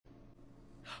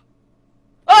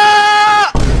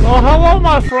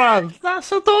my friend! That's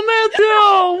a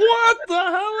tomato! What the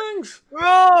hellings?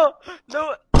 Bro!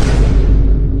 No!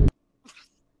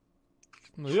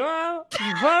 You're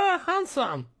very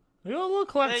handsome. You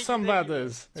look like Thank you.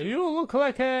 somebody's. You look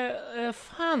like a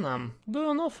Fanum. Do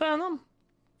you know Fanum?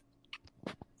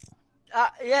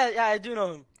 Yeah, I do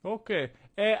know him. Okay.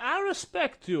 I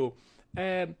respect you.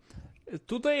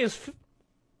 Today is...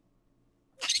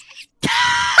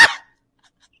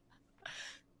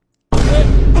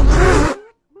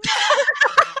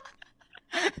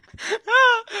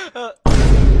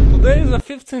 Today is a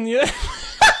 15 year.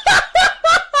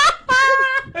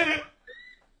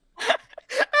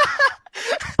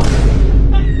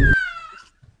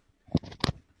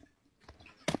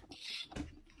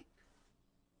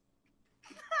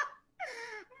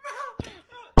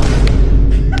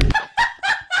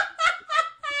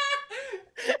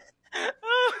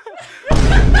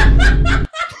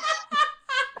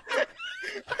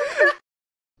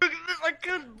 I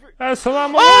couldn't.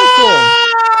 Assalamu alaikum.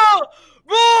 Oh!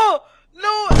 Bro!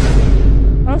 No!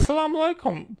 Assalamu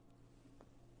alaikum.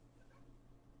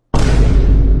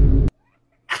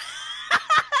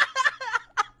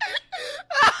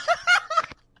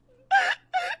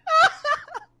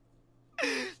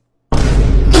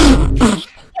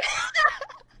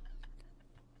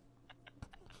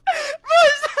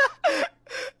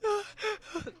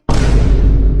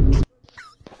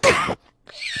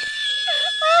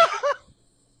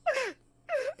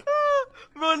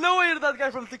 Bro, no way you're that guy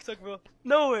from TikTok, bro.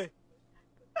 No way.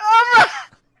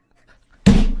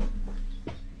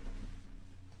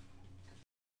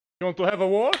 You want to have a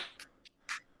war?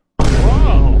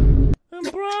 Wow,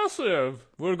 impressive.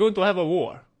 We're going to have a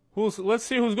war. Let's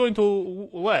see who's going to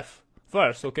laugh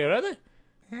first. Okay, ready?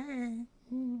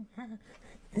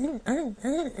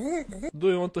 Do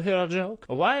you want to hear a joke?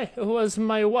 Why was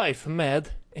my wife mad?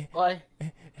 Why?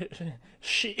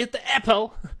 She ate the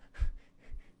apple.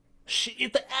 She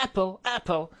ate the apple.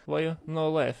 Apple. Why you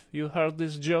no laugh? You heard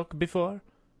this joke before?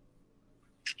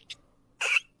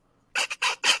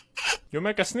 You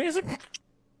make a sneeze?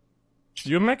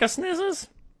 You make a sneezes?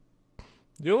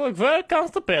 You look very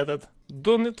constipated.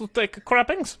 Do you need to take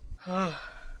crappings?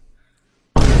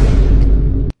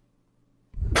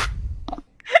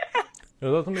 You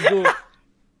let me do...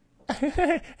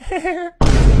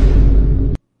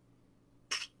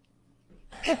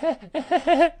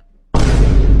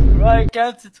 Bro, I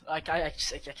can't,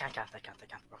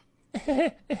 bro.